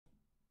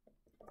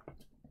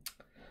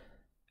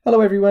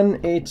Hello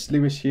everyone, it's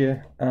Lewis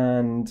here,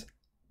 and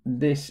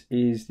this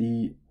is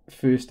the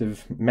first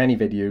of many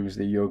videos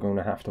that you're going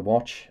to have to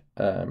watch,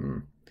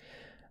 and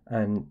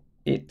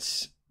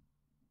it's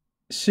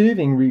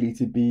serving really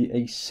to be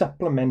a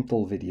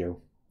supplemental video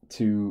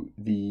to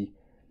the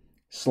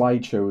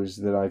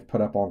slideshows that I've put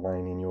up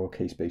online in your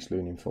case-based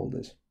learning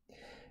folders.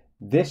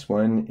 This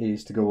one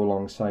is to go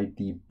alongside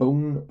the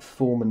bone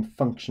form and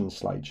function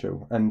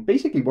slideshow, and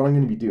basically what I'm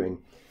going to be doing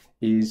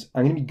is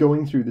I'm going to be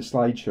going through the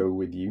slideshow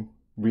with you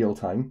real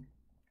time.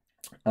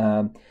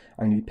 I'm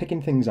going to be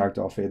picking things out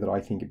off here that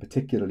I think are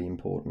particularly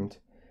important.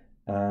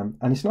 And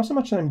it's not so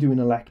much that I'm doing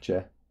a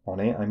lecture on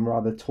it, I'm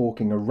rather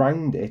talking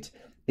around it,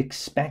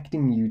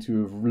 expecting you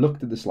to have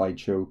looked at the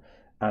slideshow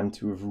and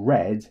to have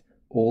read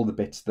all the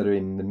bits that are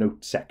in the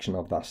notes section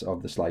of the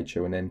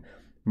slideshow. And then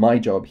my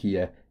job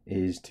here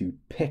is to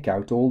pick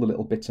out all the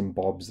little bits and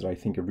bobs that I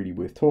think are really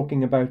worth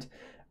talking about,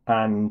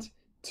 and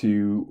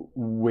to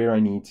where I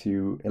need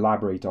to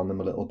elaborate on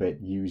them a little bit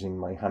using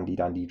my handy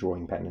dandy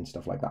drawing pen and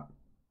stuff like that.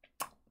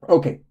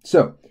 Okay,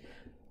 so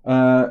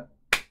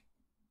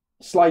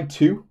slide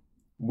 2,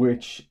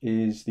 which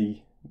is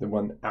the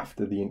one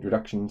after the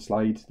introduction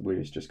slide, where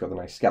it's just got the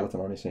nice skeleton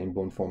on it saying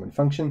bone form and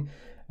function.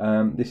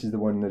 This is the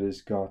one that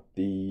has got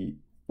the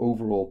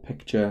overall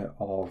picture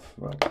of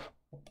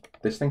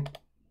this thing.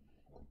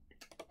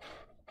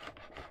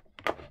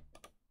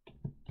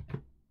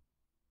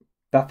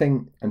 That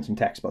thing and some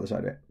text by the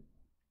side of it.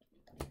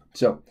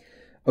 So,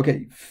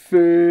 okay,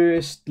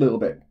 first little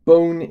bit.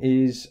 Bone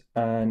is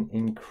an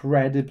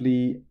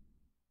incredibly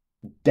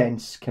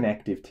dense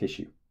connective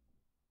tissue.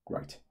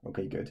 Right,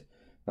 okay, good.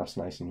 That's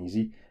nice and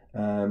easy.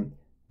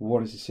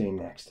 What is it saying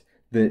next?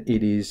 That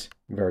it is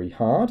very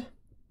hard.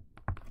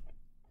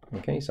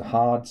 Okay, it's a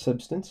hard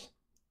substance.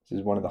 This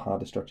is one of the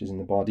hardest structures in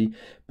the body.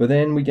 But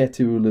then we get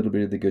to a little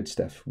bit of the good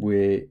stuff,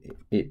 where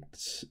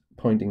it's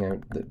pointing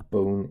out that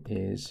bone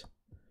is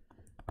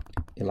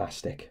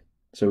elastic.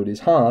 So it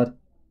is hard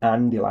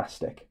and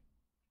elastic,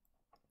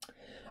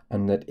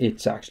 and that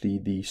it's actually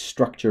the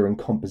structure and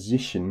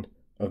composition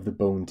of the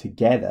bone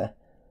together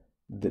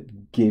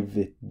that give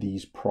it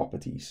these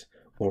properties.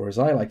 Or as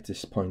I like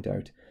to point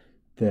out,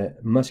 the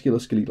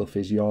musculoskeletal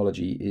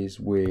physiology is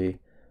where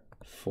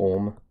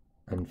form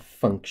and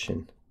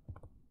function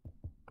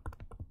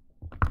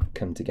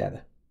come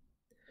together.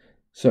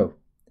 So,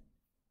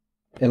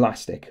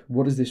 elastic,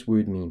 what does this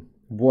word mean?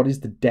 What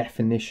is the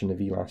definition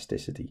of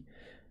elasticity?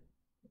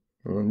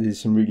 Well, there's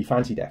some really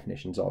fancy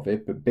definitions of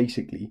it, but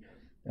basically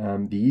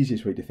the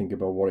easiest way to think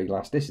about what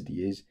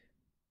elasticity is,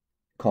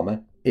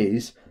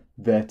 is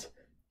that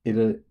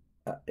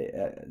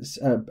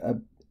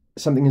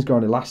something has got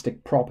an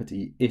elastic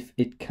property if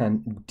it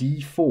can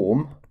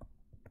deform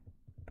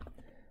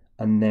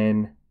and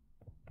then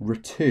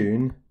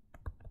return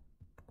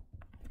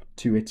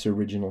to its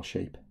original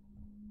shape.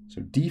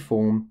 So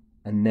deform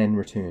and then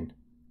return.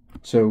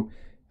 So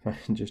if I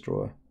can just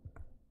draw a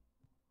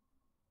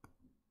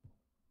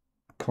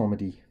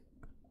comedy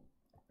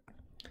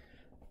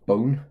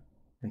bone,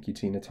 like you'd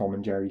seen in a Tom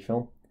and Jerry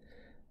film,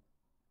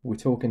 we're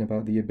talking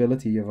about the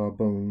ability of our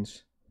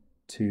bones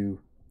to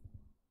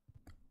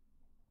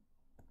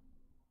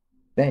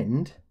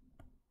bend,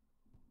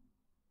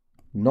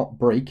 not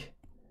break,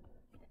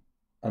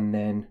 and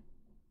then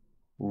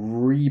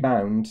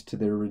rebound to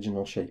their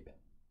original shape.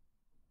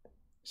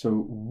 So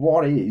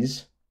what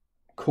is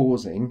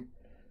causing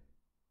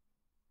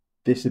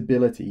this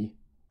ability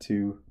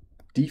to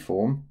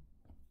deform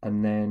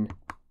and then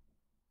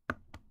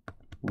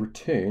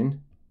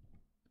return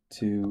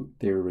to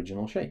their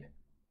original shape?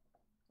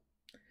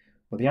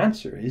 Well, the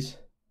answer is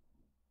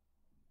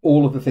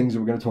all of the things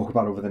that we're going to talk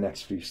about over the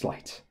next few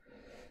slides.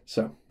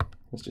 So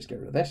let's just get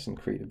rid of this and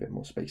create a bit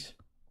more space.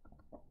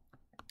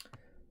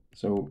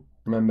 So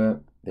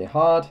remember, they're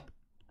hard,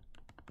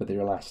 but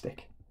they're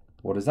elastic.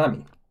 What does that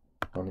mean?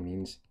 Well, it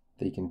means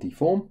they can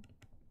deform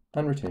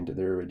and return to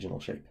their original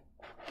shape.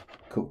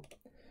 Cool.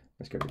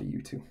 Let's get rid of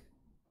you two.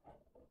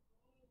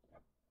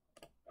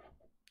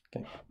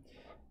 Okay.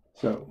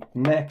 So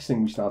next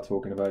thing we start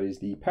talking about is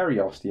the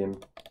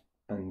periosteum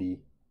and the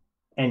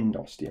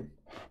endosteum.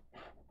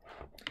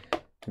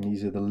 And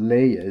these are the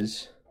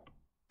layers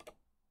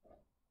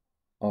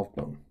of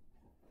bone.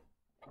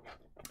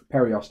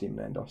 Periosteum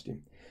and endosteum.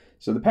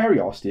 So the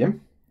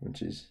periosteum,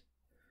 which is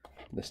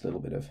this little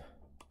bit of,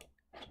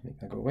 make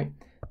that go away,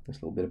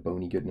 this little bit of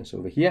bony goodness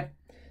over here,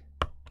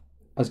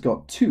 has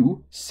got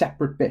two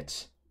separate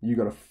bits. You've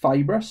got a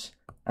fibrous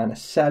and a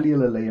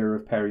cellular layer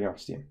of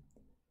periosteum.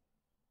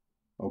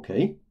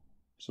 Okay,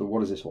 so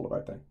what is this all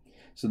about then?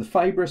 So the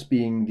fibrous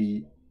being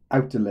the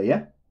outer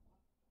layer,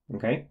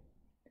 okay,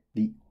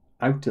 the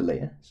outer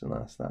layer, so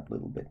that's that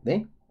little bit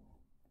there.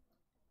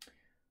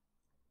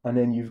 And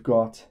then you've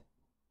got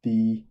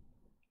the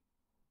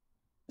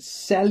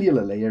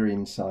cellular layer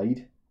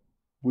inside,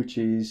 which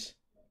is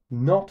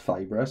not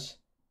fibrous,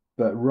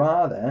 but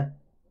rather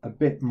a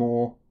bit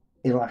more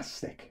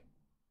elastic.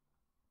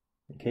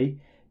 Okay,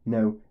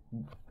 now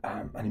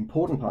an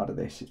important part of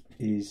this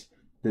is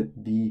that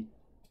the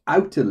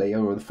outer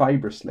layer, or the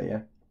fibrous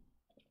layer,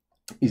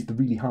 is the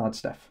really hard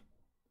stuff.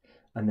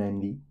 And then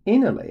the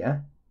inner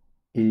layer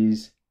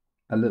is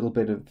a little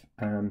bit of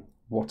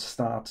what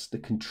starts to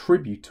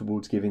contribute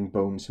towards giving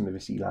bone some of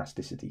its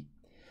elasticity.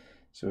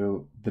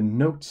 So the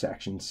note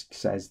section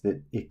says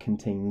that it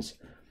contains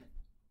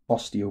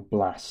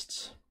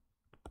osteoblasts.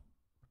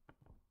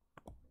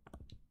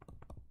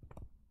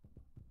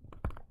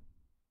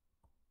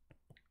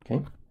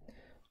 Okay,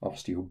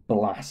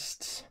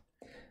 osteoblasts.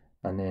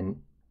 And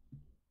then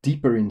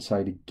deeper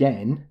inside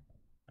again,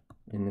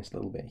 in this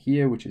little bit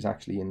here, which is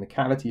actually in the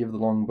cavity of the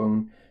long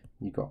bone,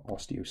 you've got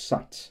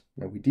osteocytes.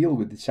 Now we deal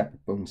with the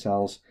separate bone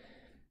cells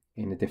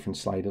in a different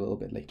slide a little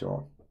bit later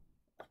on.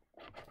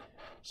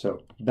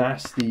 So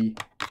that's the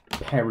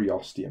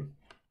periosteum,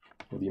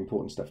 or the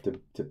important stuff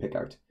to pick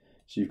out.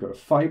 So you've got a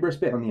fibrous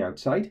bit on the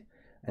outside,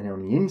 and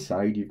on the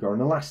inside you've got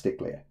an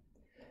elastic layer.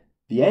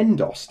 The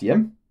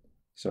endosteum,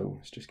 so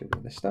let's just get rid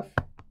of this stuff.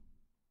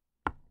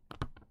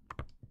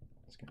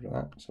 Let's get rid of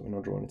that so we're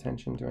not drawing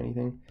attention to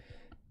anything.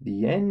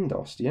 The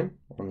endosteum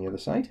on the other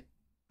side,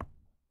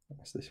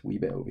 that's this wee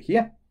bit over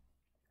here,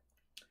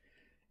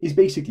 is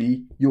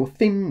basically your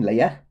thin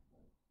layer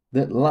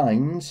that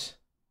lines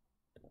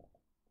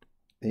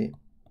the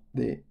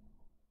and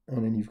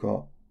then you've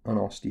got an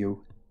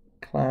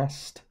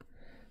osteoclast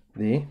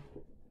there.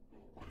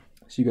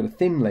 So you've got a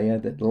thin layer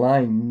that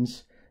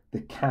lines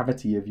the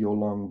cavity of your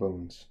long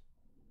bones.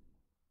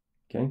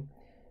 Okay,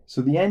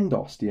 so the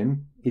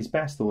endosteum is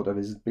best thought of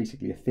as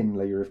basically a thin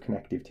layer of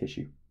connective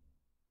tissue.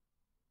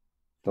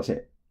 That's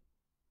it.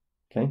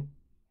 Okay.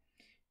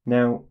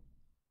 Now,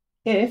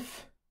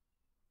 if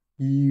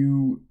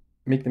you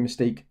make the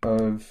mistake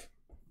of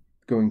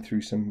going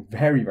through some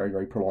very, very,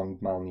 very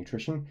prolonged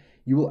malnutrition,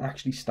 you will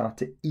actually start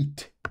to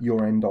eat your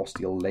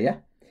endosteal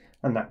layer,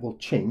 and that will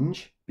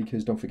change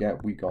because don't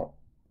forget we got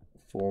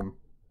form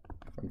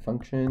and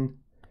function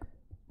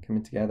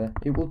coming together.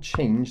 It will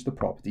change the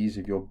properties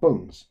of your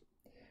bones.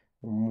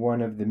 And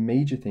one of the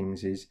major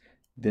things is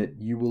that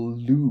you will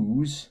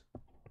lose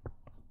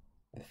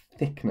the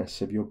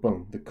thickness of your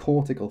bone. The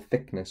cortical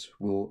thickness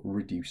will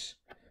reduce.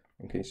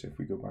 Okay, so if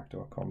we go back to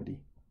our comedy,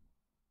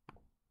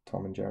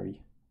 Tom and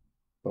Jerry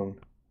bone,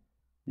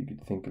 you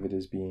could think of it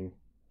as being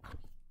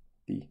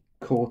the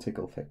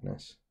cortical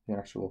thickness. The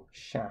actual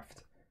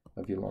shaft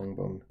of your long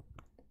bone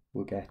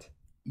will get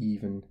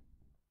even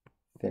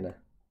thinner.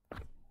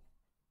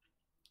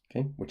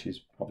 Okay, which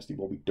is obviously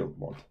what we don't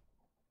want.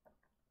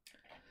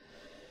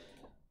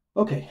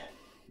 Okay,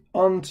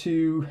 on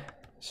to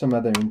some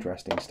other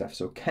interesting stuff.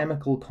 So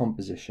chemical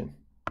composition.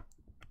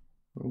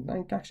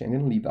 Actually, I'm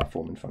going to leave that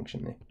form and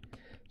function there.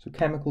 So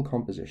chemical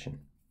composition.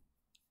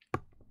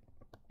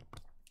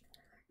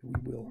 We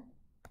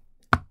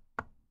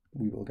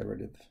will get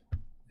rid of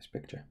this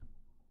picture.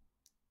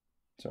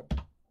 So,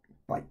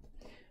 right.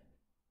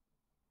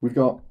 We've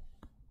got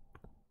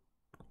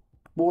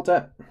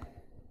water.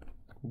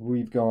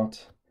 We've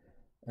got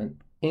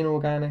an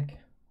inorganic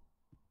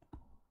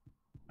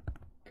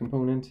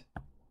component,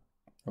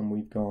 and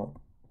we've got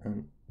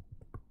an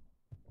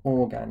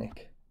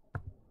organic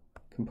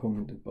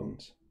component of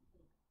bones.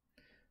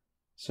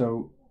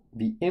 So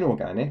the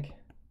inorganic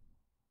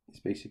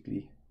is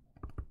basically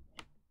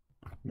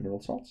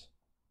mineral salts,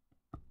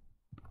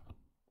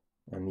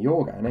 and the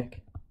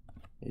organic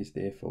is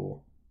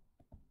therefore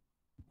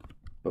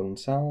bone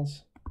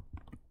cells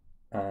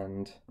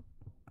and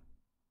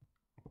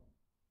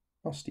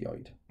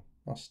osteoid.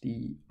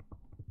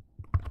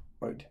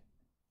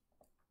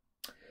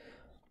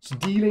 So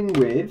dealing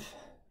with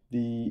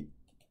the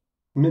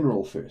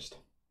mineral first.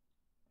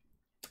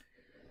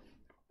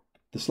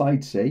 The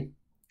slides say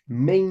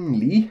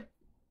mainly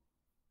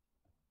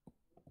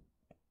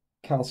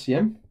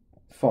calcium,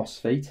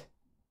 phosphate,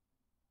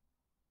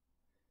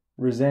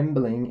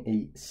 resembling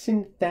a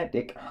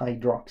synthetic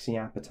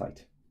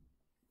hydroxyapatite.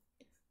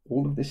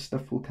 All of this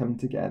stuff will come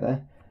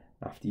together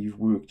after you've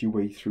worked your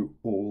way through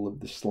all of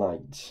the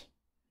slides.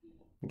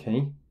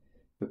 Okay,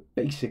 but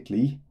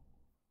basically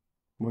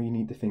what you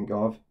need to think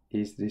of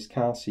is this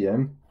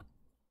calcium,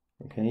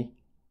 okay,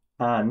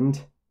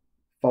 and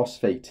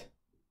phosphate.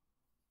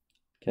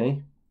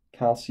 Okay,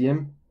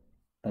 calcium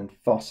and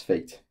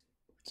phosphate.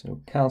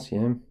 So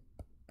calcium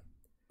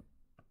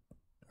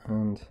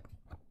and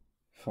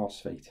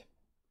phosphate.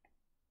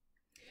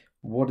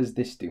 What does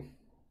this do?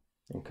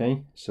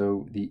 Okay,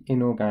 so the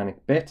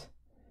inorganic bit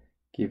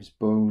gives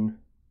bone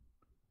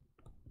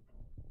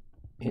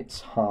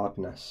its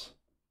hardness.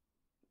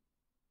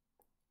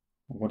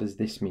 What does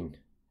this mean?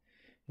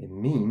 It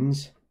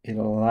means it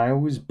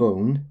allows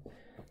bone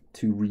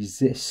to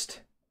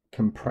resist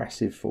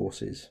compressive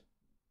forces.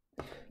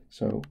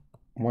 So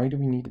why do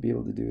we need to be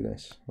able to do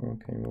this?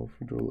 Okay, well, if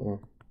we draw a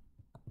little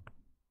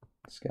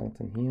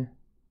skeleton here.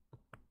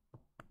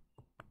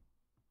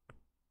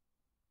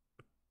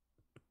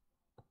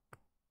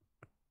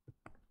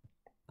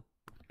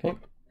 Okay.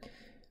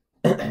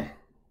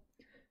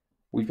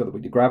 We've got the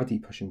weight of gravity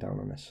pushing down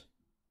on this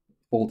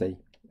all day,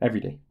 every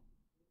day.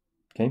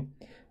 Okay.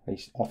 I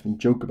often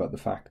joke about the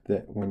fact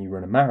that when you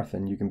run a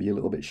marathon, you can be a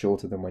little bit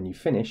shorter than when you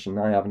finish, and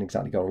I haven't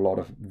exactly got a lot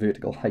of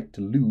vertical height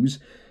to lose,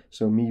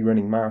 so me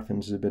running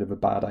marathons is a bit of a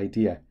bad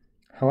idea.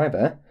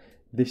 However,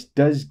 this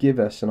does give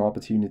us an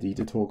opportunity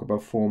to talk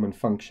about form and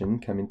function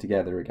coming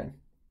together again.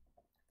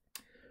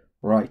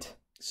 Right,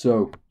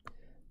 so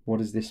what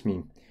does this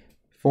mean?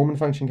 Form and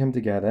function come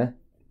together.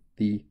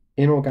 The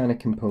inorganic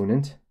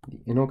component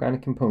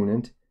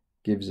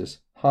gives us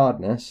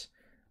hardness,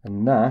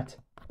 and that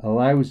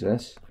allows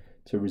us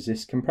to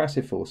resist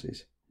compressive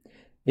forces.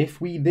 If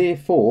we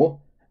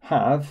therefore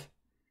have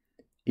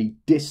a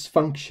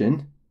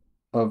dysfunction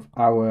of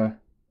our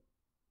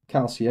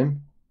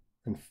calcium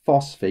and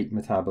phosphate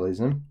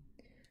metabolism,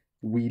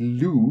 we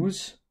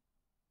lose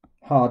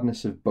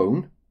hardness of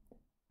bone,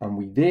 and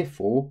we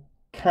therefore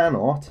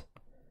cannot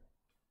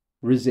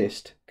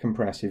resist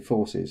compressive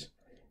forces.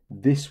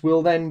 This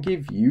will then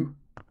give you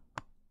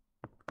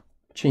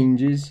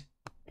changes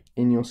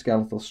in your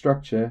skeletal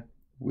structure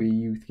where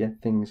you get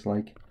things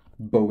like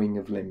bowing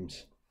of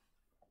limbs.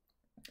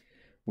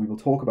 We will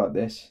talk about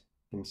this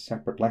in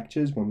separate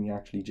lectures when we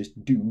actually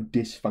just do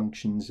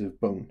dysfunctions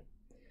of bone.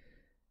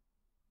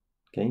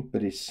 Okay,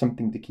 but it's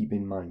something to keep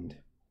in mind.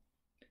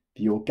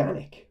 The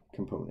organic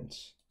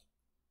components,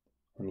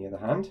 on the other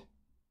hand,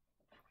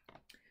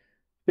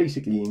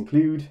 basically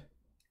include,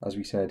 as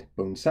we said,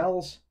 bone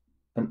cells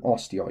and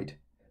osteoid.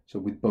 So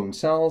with bone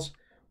cells,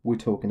 we're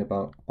talking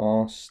about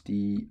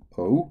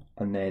osteo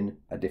and then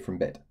a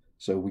different bit.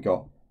 So we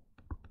got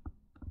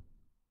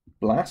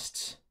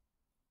blasts,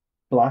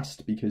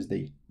 blast because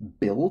they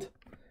build.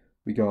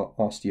 We got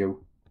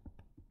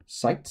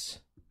osteocytes,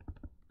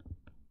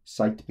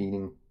 site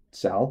meaning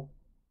cell.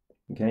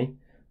 Okay,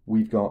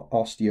 we've got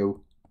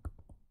osteoclasts,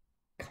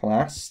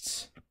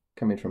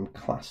 coming from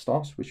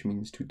clastos, which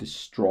means to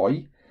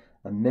destroy,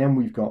 and then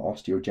we've got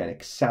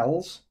osteogenic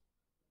cells,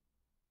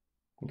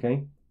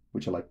 okay,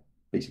 which are like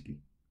basically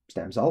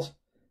stem cells,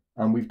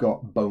 and we've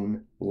got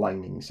bone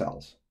lining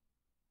cells.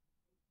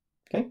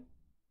 Okay,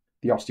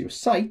 the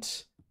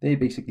osteocytes, they're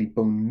basically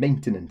bone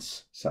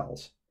maintenance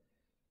cells.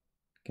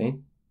 Okay,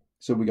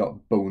 so we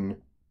got bone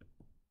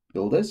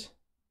builders,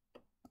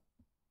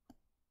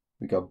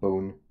 we got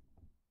bone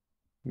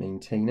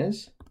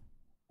maintainers,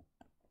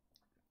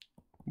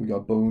 we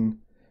got bone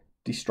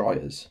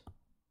destroyers.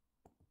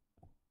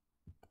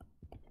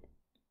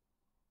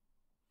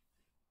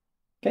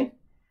 Okay,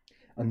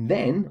 and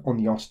then on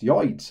the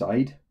osteoid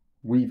side,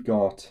 we've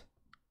got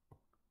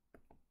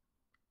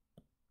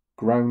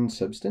ground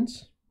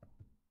substance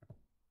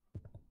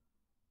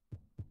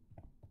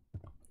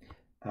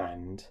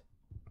and,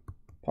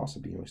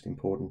 possibly most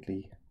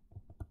importantly,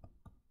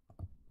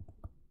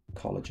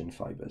 collagen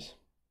fibers.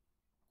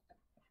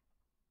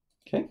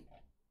 Okay,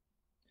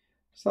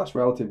 so that's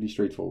relatively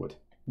straightforward.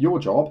 Your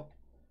job,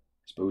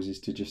 I suppose, is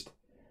to just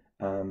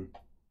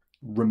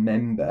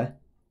remember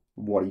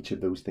what each of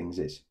those things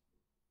is.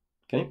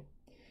 Okay,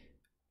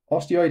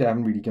 osteoid, I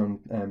haven't really gone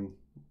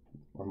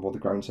on what the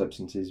ground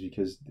substance is,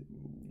 because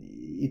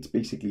it's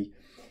basically,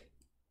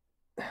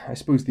 I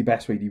suppose the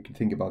best way you can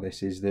think about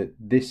this is that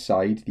this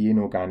side, the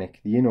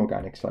inorganic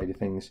side of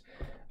things,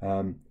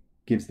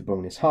 gives the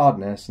bone its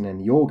hardness, and then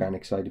the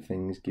organic side of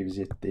things gives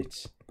it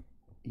its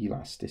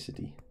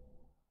elasticity.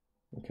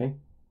 Okay,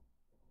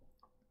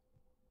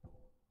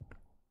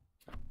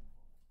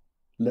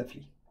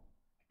 lovely.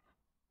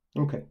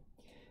 Okay,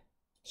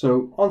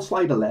 so on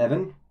slide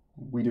 11,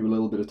 we do a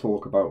little bit of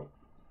talk about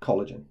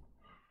collagen.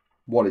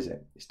 What is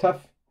it? It's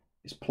tough,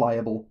 it's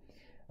pliable,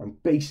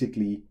 and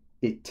basically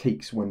it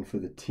takes one for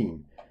the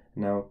team.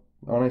 Now,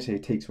 when I say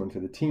it takes one for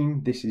the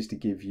team, this is to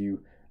give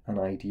you an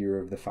idea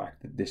of the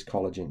fact that this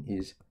collagen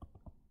is,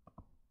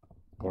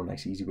 or a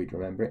nice easy way to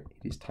remember it,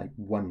 it is type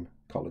 1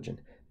 collagen.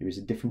 There is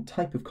a different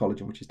type of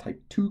collagen, which is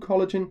type 2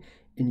 collagen.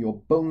 In your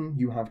bone,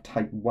 you have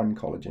type 1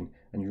 collagen.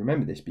 And you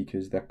remember this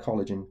because that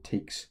collagen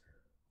takes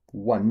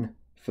one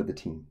for the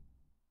team.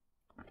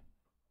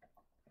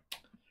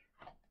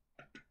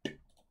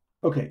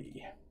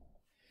 Okay.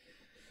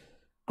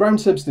 Ground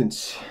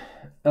substance.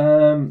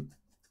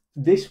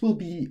 This will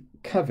be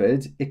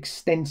covered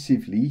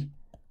extensively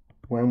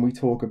when we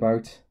talk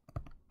about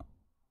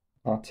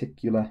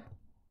articular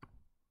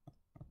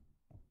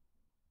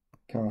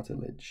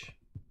cartilage.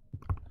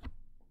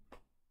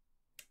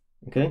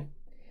 Okay,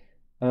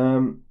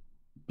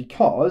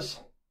 because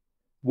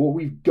what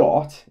we've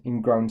got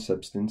in ground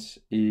substance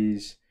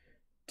is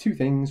two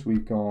things.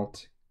 We've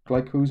got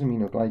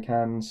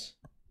glycosaminoglycans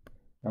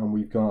and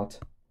we've got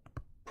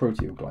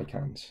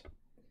proteoglycans.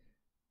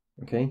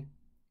 Okay,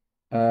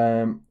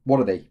 what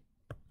are they?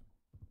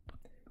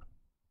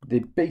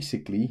 They're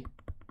basically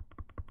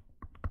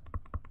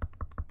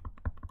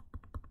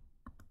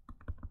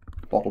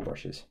bottle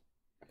brushes.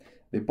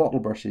 They're bottle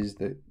brushes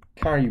that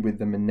carry with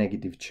them a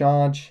negative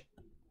charge.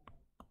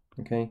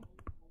 Okay,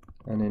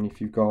 and then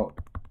if you've got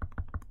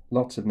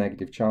lots of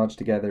negative charge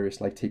together, it's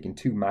like taking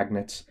two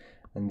magnets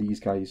and these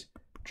guys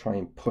try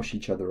and push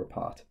each other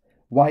apart.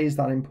 Why is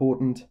that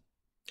important?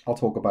 I'll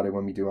talk about it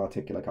when we do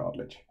articular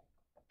cartilage.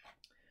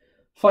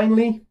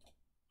 Finally,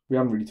 We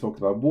haven't really talked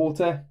about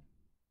water.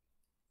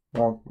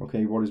 Well,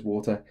 okay, what is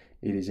water?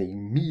 It is a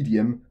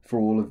medium for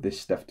all of this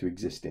stuff to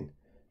exist in.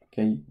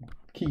 Okay,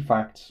 key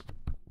facts.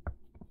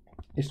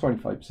 It's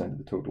 25% of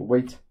the total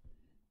weight,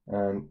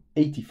 and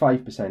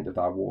 85% of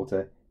that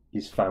water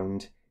is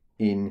found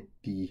in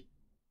the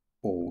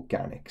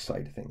organic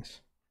side of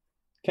things.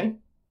 Okay,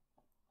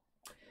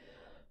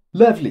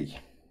 lovely.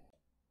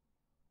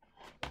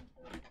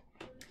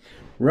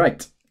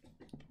 Right,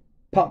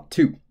 part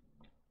 2.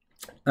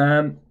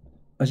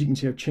 As you can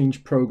see, I've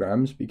changed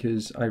programs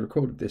because I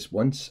recorded this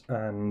once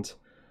and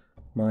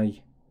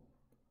my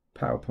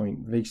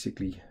PowerPoint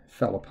basically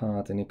fell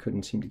apart and it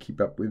couldn't seem to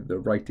keep up with the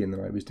writing that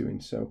I was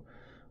doing, so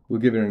we'll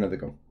give it another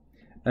go.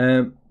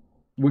 We're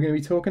going to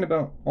be talking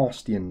about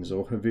osteans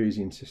or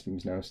Haversian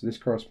systems now, so this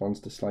corresponds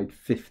to slide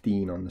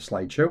 15 on the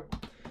slideshow.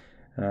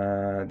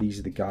 These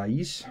are the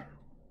guys.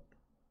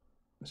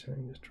 So let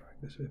me just drag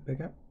this a bit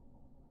bigger.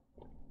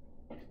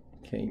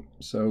 Okay,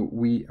 so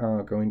we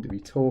are going to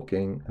be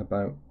talking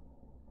about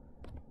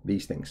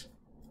these things.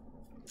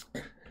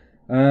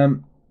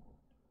 They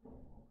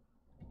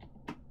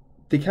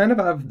kind of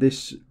have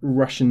this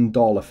Russian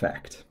doll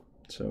effect.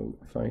 So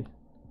if I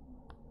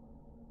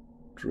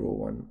draw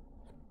one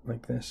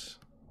like this,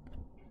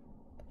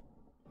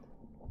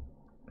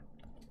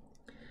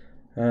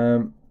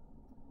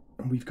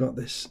 we've got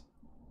this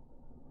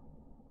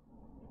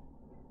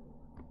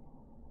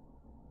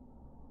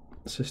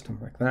system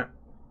like that,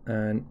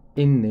 and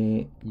in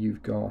there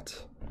you've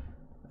got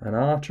an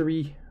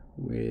artery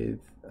with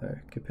a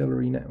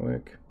capillary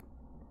network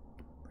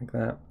like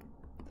that,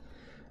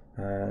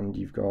 and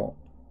you've got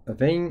a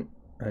vein,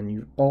 and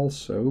you've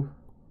also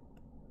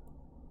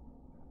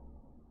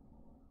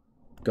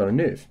got a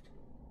nerve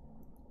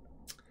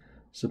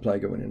supply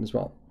going in as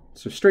well.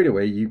 So straight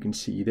away you can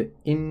see that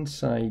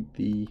inside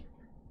the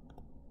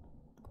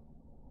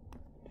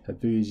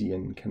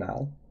Haversian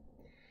canal,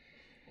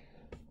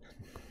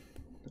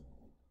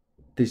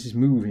 this is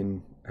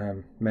moving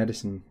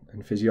medicine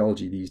and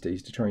physiology these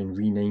days to try and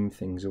rename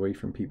things away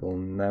from people,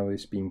 and now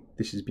this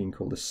is being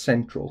called a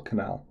central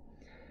canal.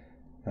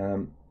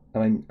 And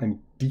I'm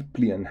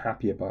deeply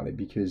unhappy about it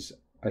because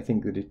I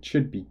think that it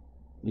should be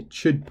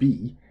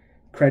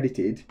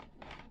credited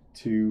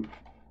to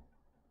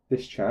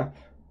this chap.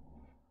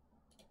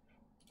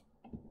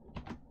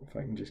 If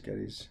I can just get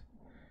his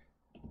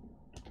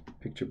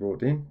picture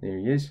brought in, there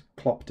he is,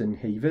 Clopton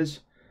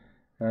Havers.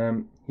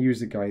 He was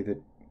the guy that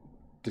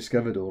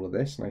discovered all of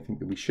this, and I think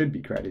that we should be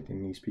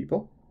crediting these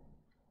people.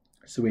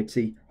 So it's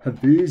a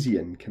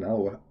Haversian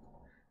canal.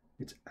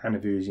 It's an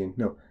Haversian,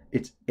 no,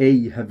 it's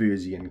a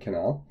Haversian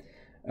canal.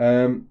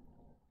 And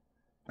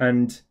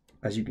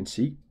as you can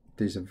see,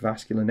 there's a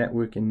vascular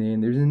network in there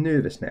and there's a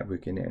nervous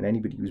network in there, and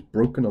anybody who's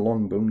broken a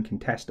long bone can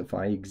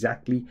testify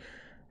exactly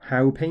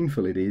how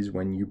painful it is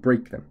when you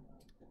break them.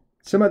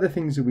 Some other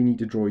things that we need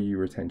to draw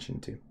your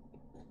attention to.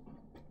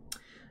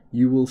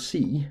 You will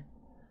see,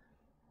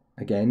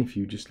 again, if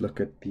you just look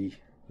at the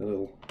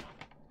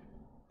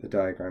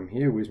diagram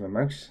here, where's my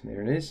mouse?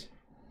 There it is.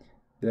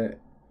 That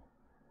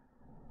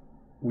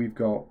we've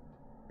got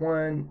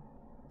 1,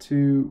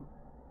 2,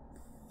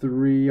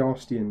 3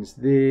 osteans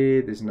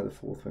there. There's another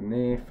fourth one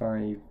there.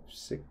 5,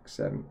 6,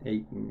 7,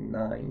 8,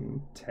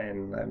 9,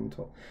 10, 11,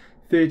 12,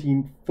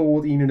 13,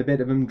 14 and a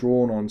bit of them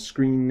drawn on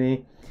screen there.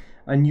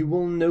 And you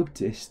will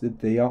notice that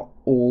they are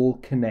all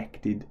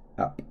connected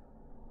up.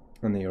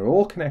 And they are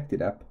all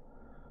connected up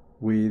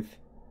with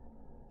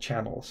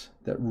channels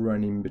that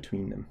run in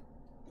between them.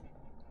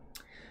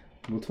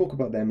 We'll talk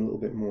about them a little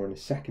bit more in a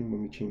second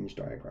when we change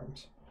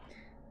diagrams.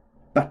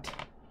 But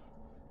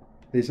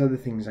there's other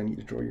things I need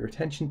to draw your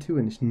attention to,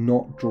 and it's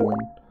not drawn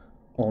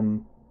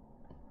on.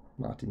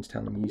 Martin's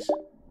telling me he's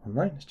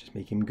online. Let's just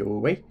make him go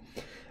away.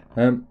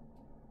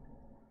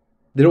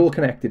 They're all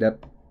connected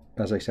up,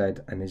 as I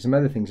said, and there's some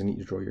other things I need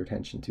to draw your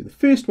attention to. The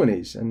first one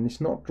is, and it's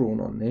not drawn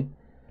on there,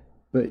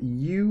 but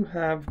you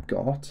have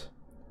got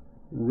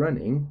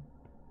running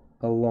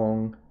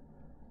along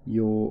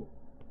your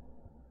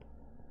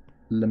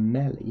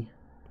lamellae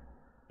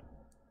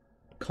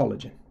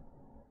collagen.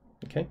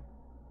 Okay,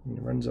 and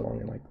it runs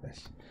along like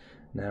this.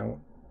 Now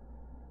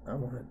I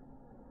want to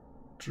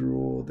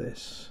draw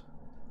this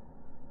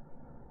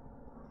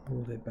a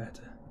little bit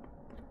better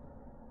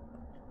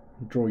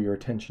and draw your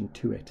attention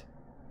to it.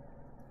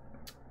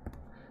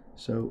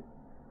 So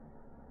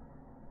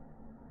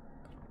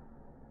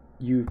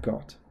you've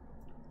got,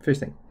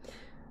 first thing,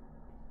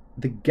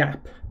 the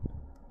gap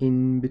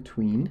in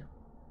between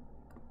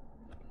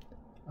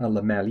a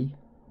lamellae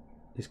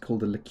is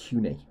called a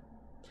lacunae.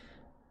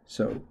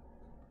 So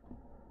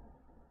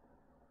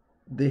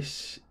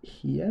this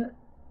here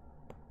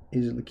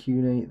is a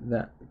lacunae,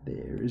 that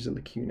there is a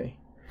lacunae.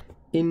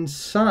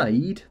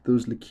 Inside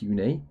those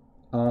lacunae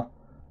are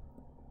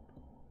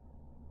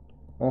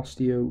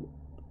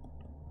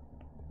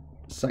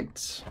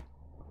osteocytes.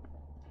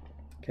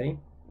 Okay,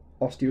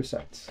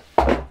 osteocytes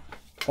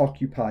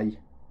occupy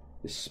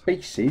the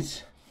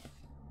spaces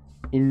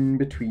in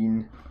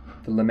between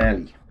the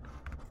lamellae.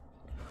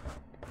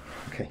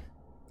 Okay,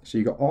 so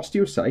you've got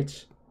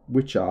osteocytes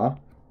which are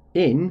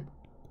in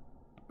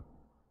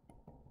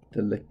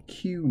the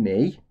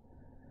lacunae,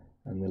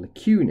 and the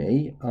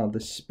lacunae are the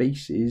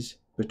spaces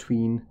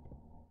between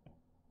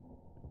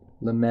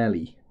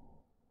lamellae.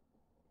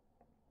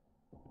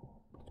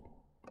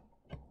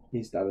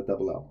 Is that a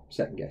double L?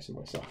 Second guessing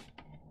myself.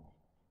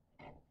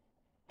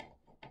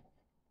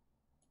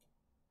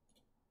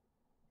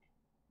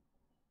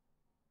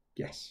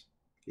 Yes,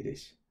 it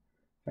is.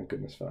 Thank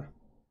goodness for that.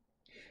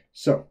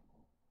 So,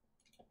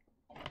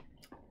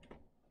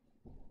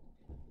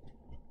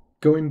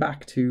 going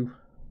back to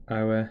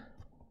our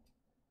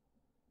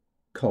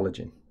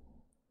collagen,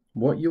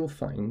 what you'll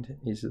find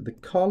is that the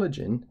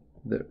collagen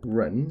that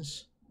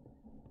runs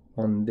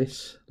on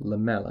this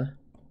lamella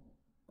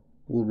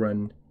will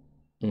run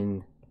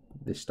in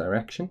this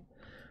direction,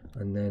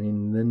 and then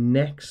in the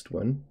next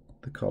one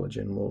the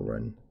collagen will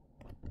run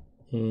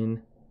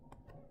in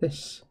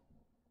this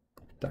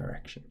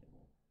direction.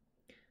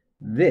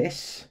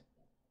 This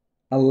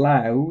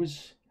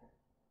allows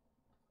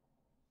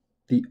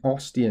the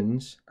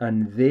osteons,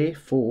 and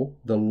therefore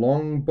the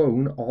long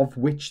bone of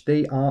which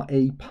they are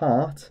a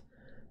part,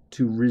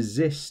 to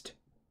resist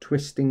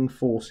twisting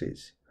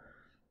forces.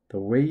 The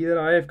way that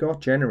I have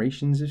got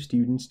generations of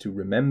students to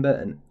remember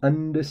and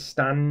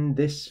understand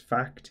this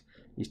fact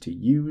is to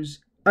use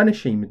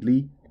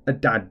unashamedly a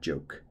dad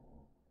joke.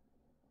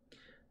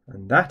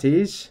 And that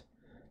is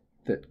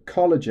that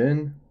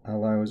collagen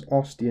allows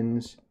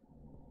osteons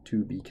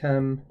to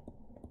become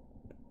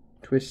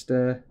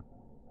twister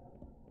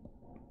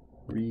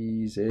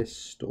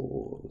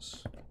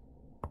resistors.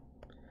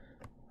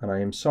 And I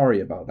am sorry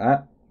about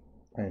that.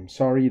 I am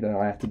sorry that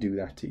I had to do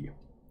that to you.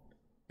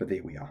 But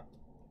there we are.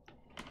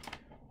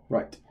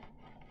 Right.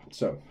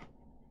 So,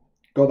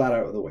 got that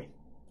out of the way.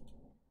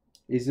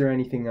 Is there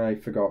anything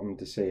I've forgotten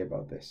to say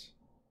about this?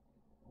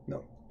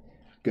 No.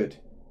 Good.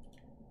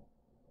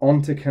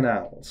 On to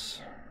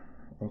canals.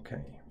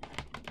 Okay.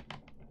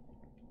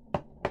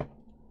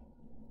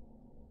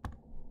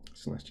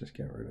 So let's just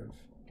get rid of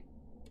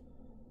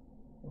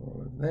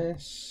all of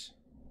this.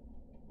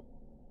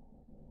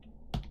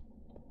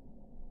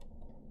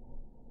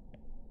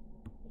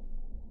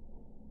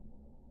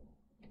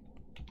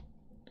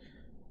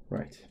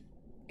 Right,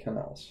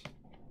 canals.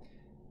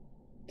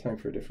 Time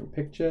for a different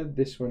picture.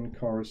 This one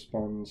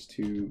corresponds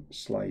to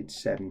slide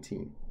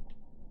 17.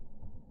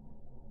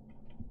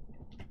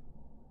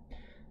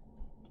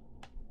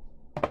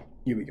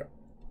 Here we go.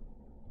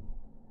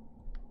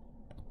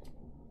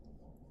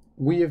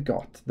 We have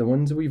got the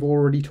ones that we've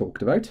already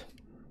talked about.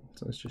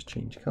 So let's just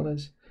change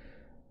colours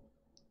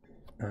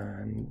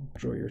and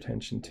draw your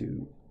attention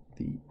to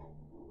the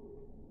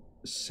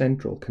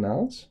central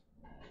canals,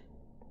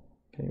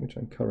 okay, which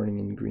I'm colouring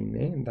in green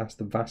there, and that's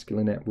the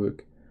vascular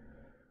network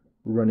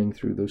running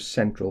through those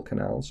central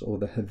canals, or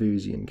the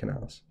Haversian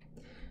canals.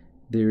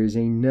 There is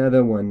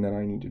another one that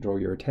I need to draw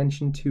your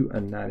attention to,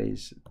 and that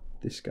is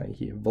this guy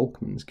here,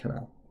 Volkmann's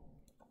canal.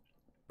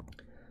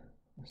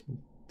 Let's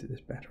do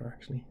this better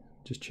actually.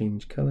 Just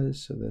change colours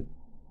so that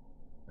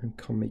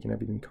I'm making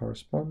everything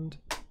correspond.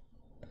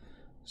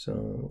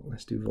 So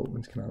let's do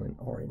Volkmann's canal in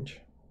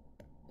orange.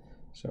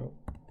 So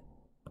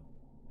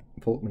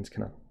Volkmann's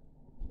canal,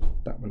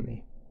 that one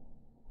there.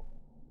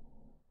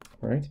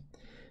 Right.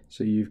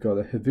 So you've got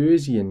the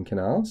Haversian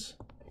canals,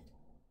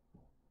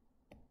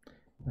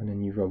 and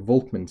then you've got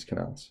Volkmann's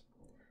canals.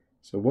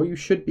 So what you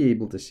should be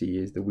able to see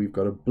is that we've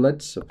got a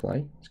blood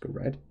supply, let's go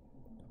red,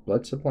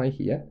 blood supply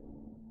here,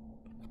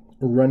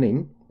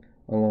 running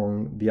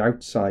along the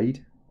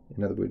outside,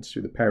 in other words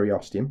through the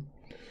periosteum.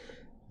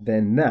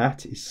 Then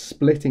that is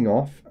splitting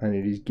off and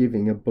it is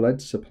giving a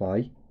blood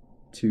supply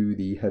to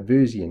the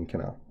Haversian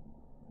canal.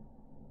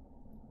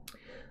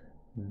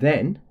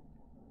 Then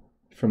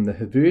from the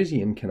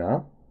Haversian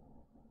canal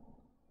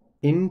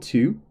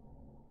into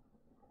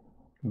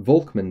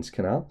Volkmann's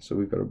canal, so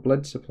we've got a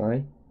blood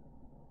supply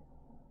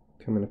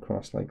coming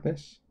across like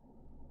this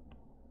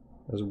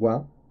as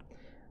well,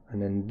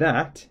 and then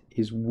that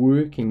is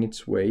working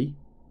its way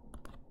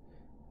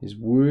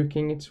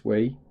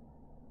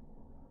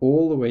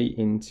all the way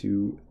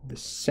into the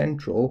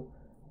central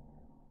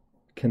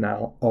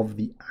canal of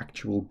the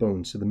actual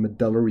bone, so the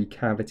medullary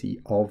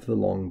cavity of the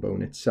long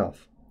bone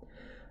itself.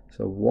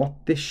 So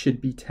what this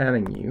should be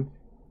telling you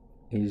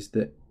is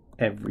that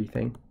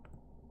everything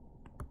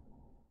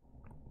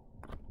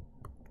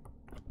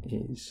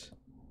is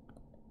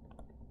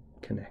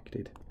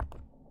connected,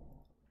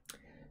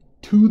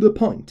 to the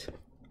point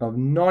of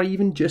not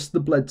even just the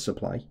blood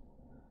supply,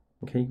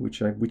 okay,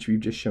 which we've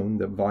just shown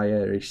that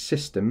via a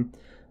system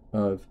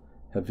of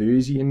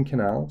Haversian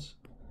canals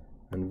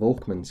and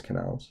Volkmann's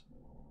canals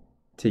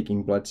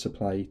taking blood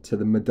supply to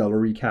the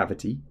medullary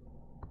cavity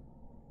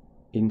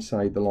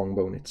inside the long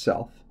bone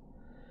itself,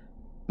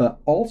 but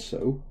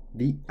also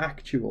the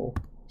actual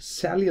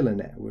cellular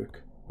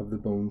network of the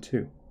bone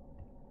too.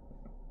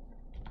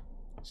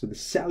 So the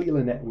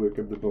cellular network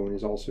of the bone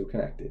is also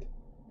connected,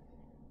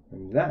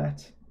 and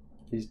that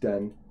is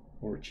done,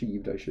 or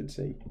achieved I should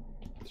say,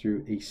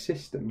 through a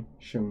system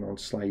shown on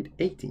slide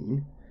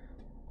 18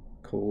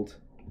 called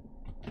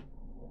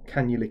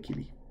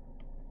cannuliculi.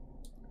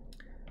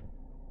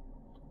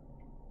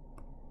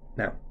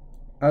 Now,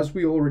 as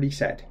we already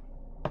said,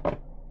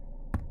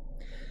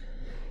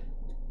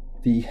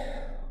 the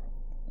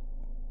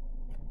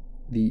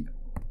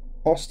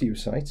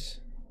osteocytes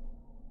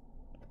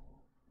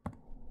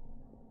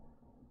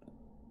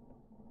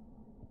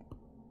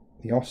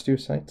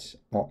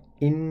are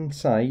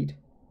inside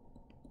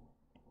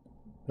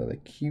the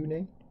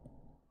lacunae,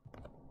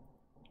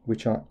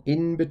 which are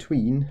in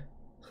between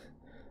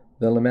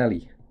the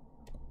lamellae.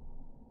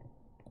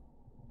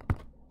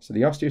 So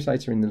the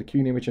osteocytes are in the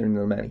lacunae, which are in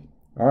the lamellae.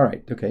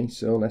 Alright, okay,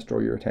 so let's draw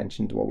your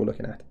attention to what we're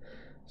looking at.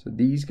 So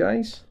these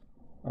guys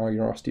are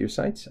your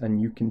osteocytes,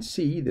 and you can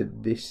see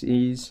that this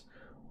is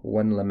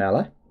one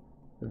lamella,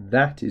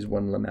 that is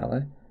one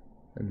lamella,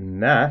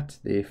 and that,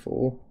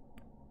 therefore,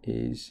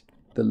 is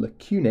the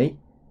lacunae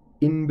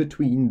in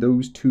between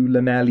those two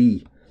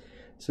lamellae.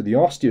 So the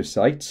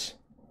osteocytes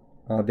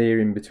are there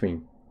in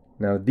between.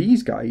 Now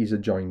these guys are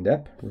joined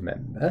up,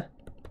 remember,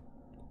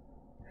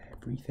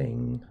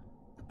 everything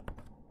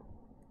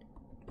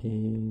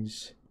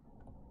is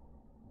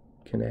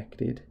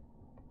connected.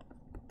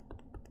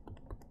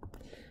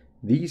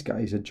 These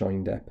guys are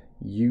joined up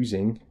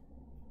using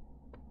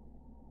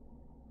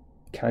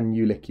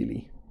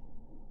cannuliculi.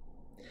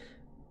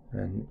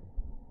 And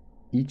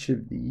each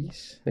of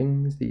these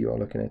things that you are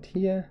looking at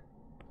here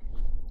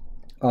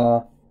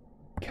are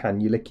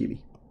cannuliculi.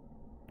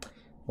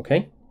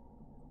 Okay?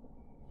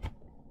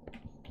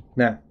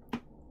 Now,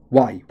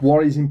 why?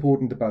 What is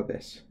important about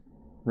this?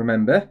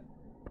 Remember,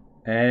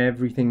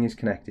 everything is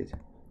connected.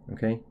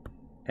 Okay?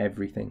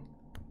 Everything.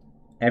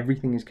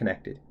 Everything is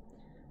connected.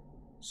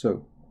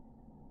 So,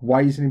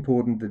 why is it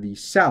important that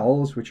these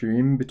cells, which are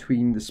in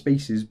between the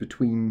spaces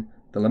between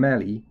the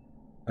lamellae,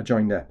 are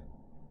joined up?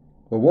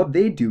 Well, what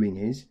they're doing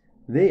is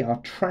they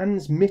are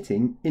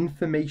transmitting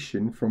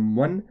information from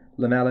one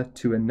lamella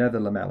to another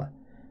lamella,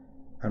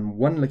 and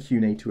one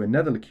lacunae to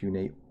another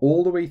lacunae,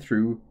 all the way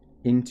through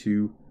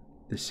into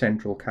the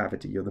central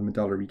cavity or the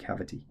medullary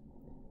cavity.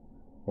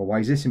 Well, why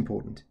is this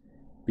important?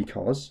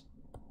 Because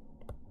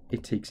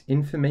it takes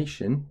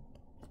information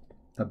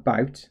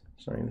about,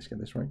 sorry, let's get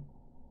this right.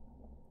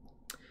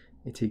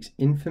 It takes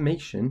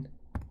information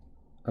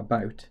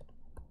about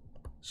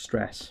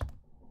stress.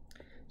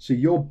 So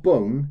your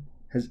bone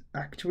has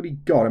actually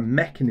got a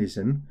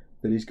mechanism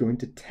that is going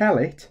to tell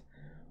it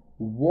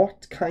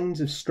what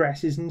kinds of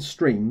stresses and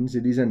strains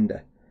it is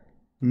under.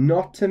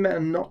 Not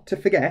to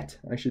forget,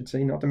 I should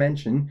say, not to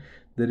mention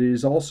that it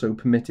is also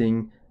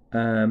permitting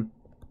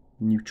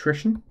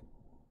nutrition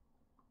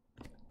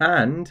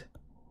and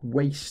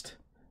waste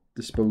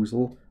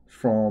disposal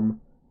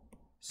from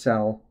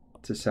cell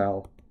to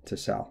cell to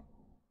cell.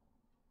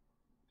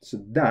 So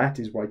that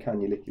is why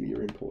cannuliculi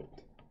are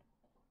important.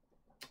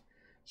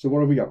 So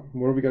what have we got?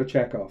 What have we got to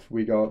check off?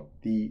 We got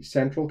the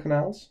central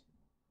canals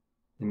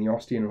in the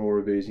ostean and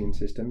Horoversian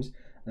systems,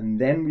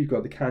 and then we've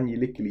got the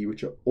cannuliculi,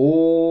 which are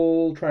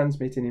all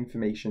transmitting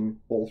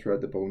information all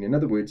throughout the bone. In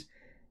other words,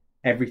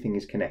 everything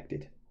is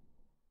connected.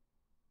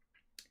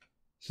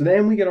 So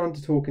then we get on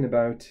to talking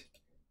about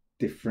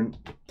different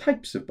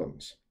types of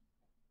bones.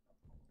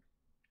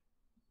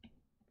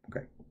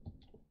 Okay.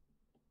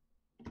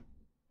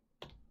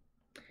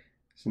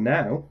 So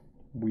now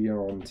we are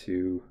on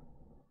to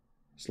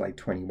slide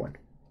 21.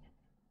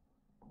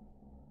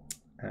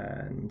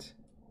 And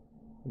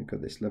we've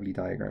got this lovely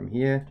diagram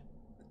here,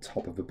 the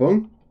top of the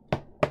bone.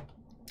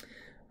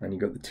 And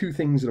you've got the two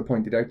things that are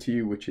pointed out to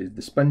you, which is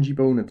the spongy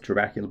bone and the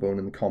trabecular bone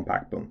and the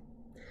compact bone.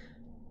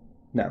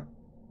 Now,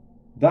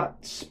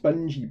 that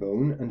spongy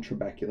bone and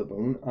trabecular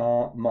bone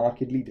are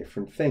markedly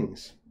different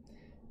things.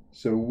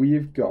 So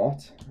we've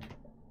got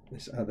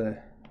this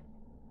other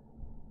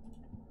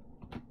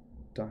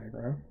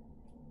diagram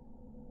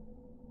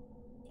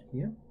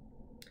here,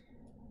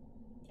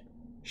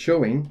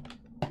 showing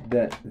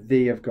that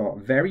they have got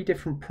very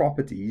different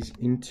properties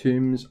in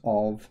terms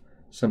of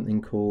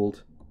something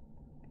called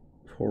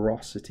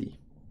porosity.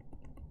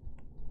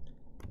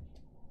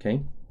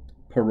 Okay,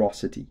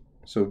 porosity.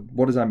 So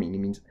what does that mean? It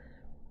means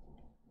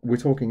we're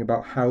talking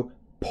about how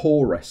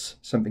porous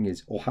something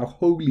is, or how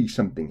holy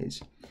something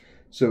is.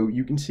 So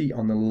you can see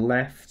on the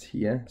left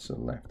here, so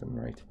left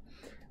and right,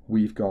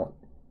 we've got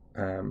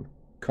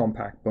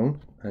compact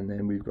bone, and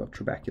then we've got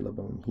trabecular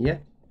bone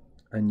here,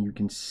 and you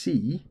can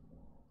see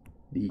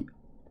the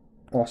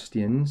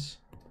osteons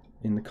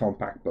in the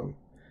compact bone.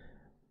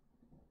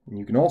 And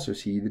you can also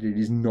see that it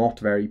is not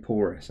very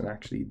porous, and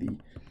actually the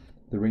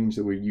range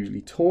that we're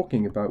usually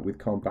talking about with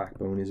compact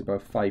bone is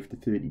about 5 to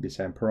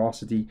 30%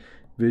 porosity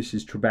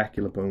versus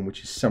trabecular bone,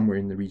 which is somewhere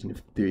in the region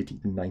of 30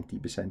 to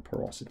 90%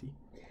 porosity.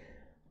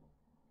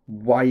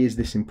 Why is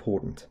this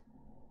important?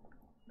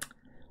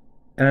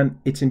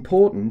 It's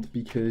important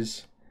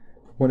because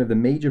one of the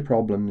major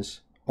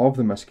problems of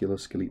the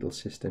musculoskeletal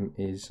system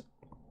is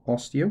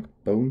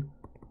bone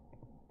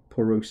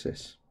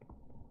porosis.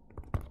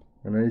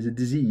 And it is a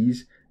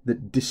disease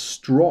that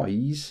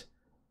destroys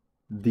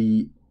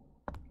the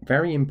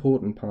very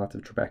important part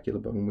of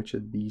trabecular bone, which are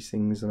these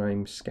things that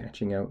I'm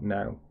sketching out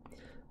now.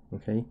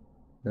 Okay,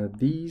 now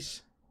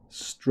these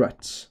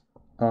struts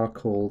are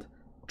called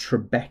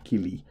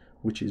trabeculae,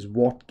 which is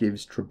what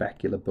gives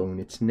trabecular bone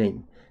its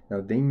name.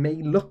 Now they may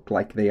look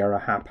like they are a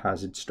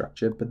haphazard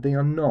structure, but they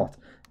are not.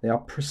 They are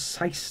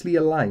precisely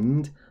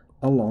aligned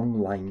along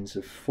lines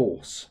of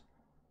force.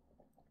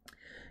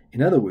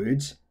 In other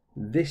words,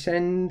 this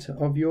end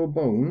of your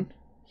bone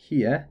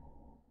here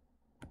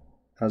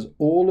has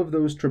all of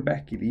those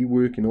trabeculae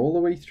working all the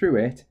way through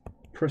it,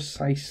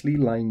 precisely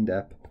lined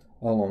up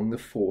along the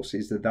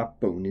forces that that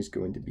bone is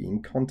going to be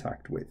in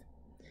contact with.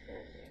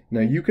 Now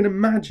you can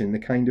imagine the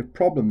kind of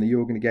problem that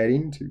you're going to get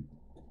into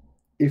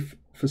if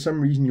for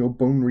some reason your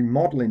bone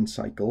remodeling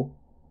cycle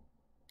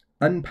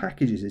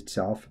unpackages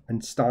itself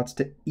and starts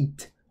to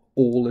eat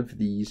all of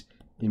these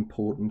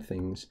important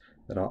things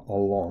that are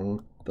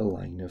along the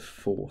line of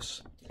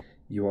force.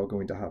 You are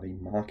going to have a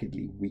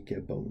markedly weaker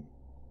bone.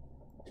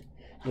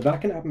 Now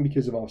that can happen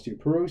because of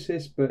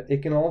osteoporosis, but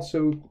it can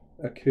also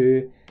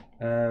occur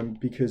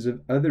because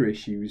of other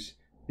issues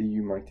that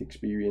you might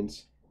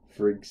experience.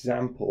 For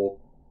example,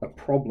 a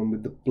problem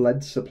with the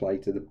blood supply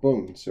to the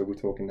bone. So we're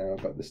talking now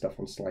about the stuff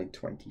on slide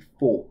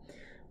 24,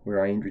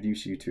 where I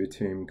introduce you to a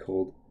term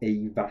called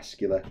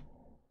avascular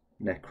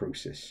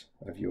necrosis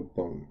of your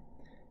bone.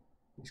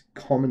 It's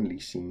commonly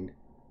seen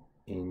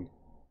in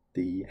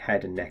the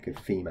head and neck of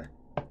femur.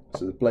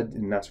 So the blood,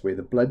 and that's where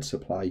the blood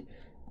supply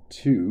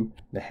to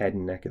the head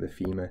and neck of the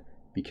femur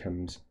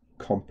becomes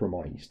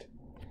compromised.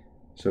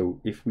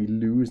 So if we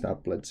lose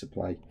that blood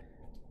supply,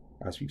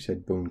 as we've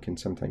said, bone can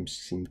sometimes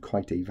seem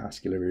quite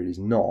avascular. It is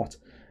not,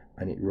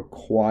 and it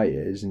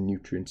requires a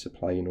nutrient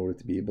supply in order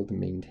to be able to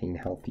maintain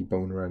healthy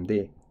bone around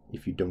there.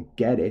 If you don't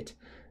get it,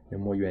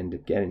 then what you end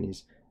up getting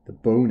is the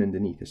bone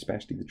underneath,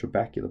 especially the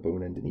trabecular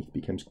bone underneath,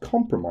 becomes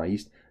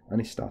compromised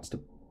and it starts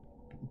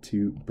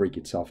to break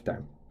itself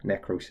down.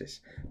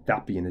 Necrosis.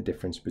 That being the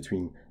difference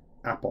between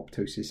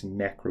apoptosis and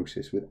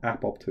necrosis, with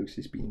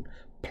apoptosis being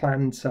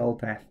planned cell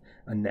death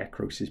and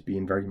necrosis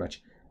being very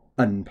much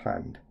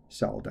unplanned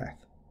cell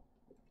death.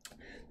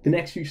 The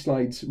next few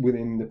slides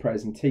within the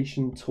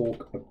presentation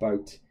talk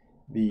about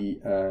the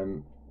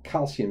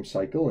calcium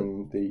cycle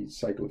and the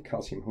cycle of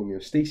calcium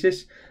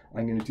homeostasis.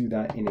 I'm going to do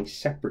that in a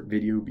separate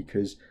video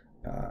because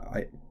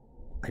I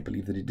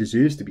believe that it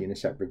deserves to be in a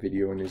separate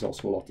video, and there's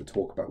also a lot to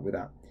talk about with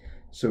that.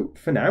 So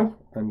for now,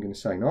 I'm going to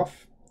sign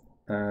off,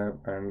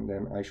 and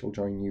then I shall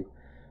join you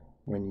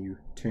when you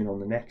turn on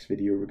the next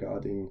video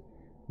regarding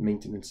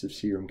maintenance of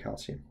serum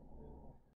calcium.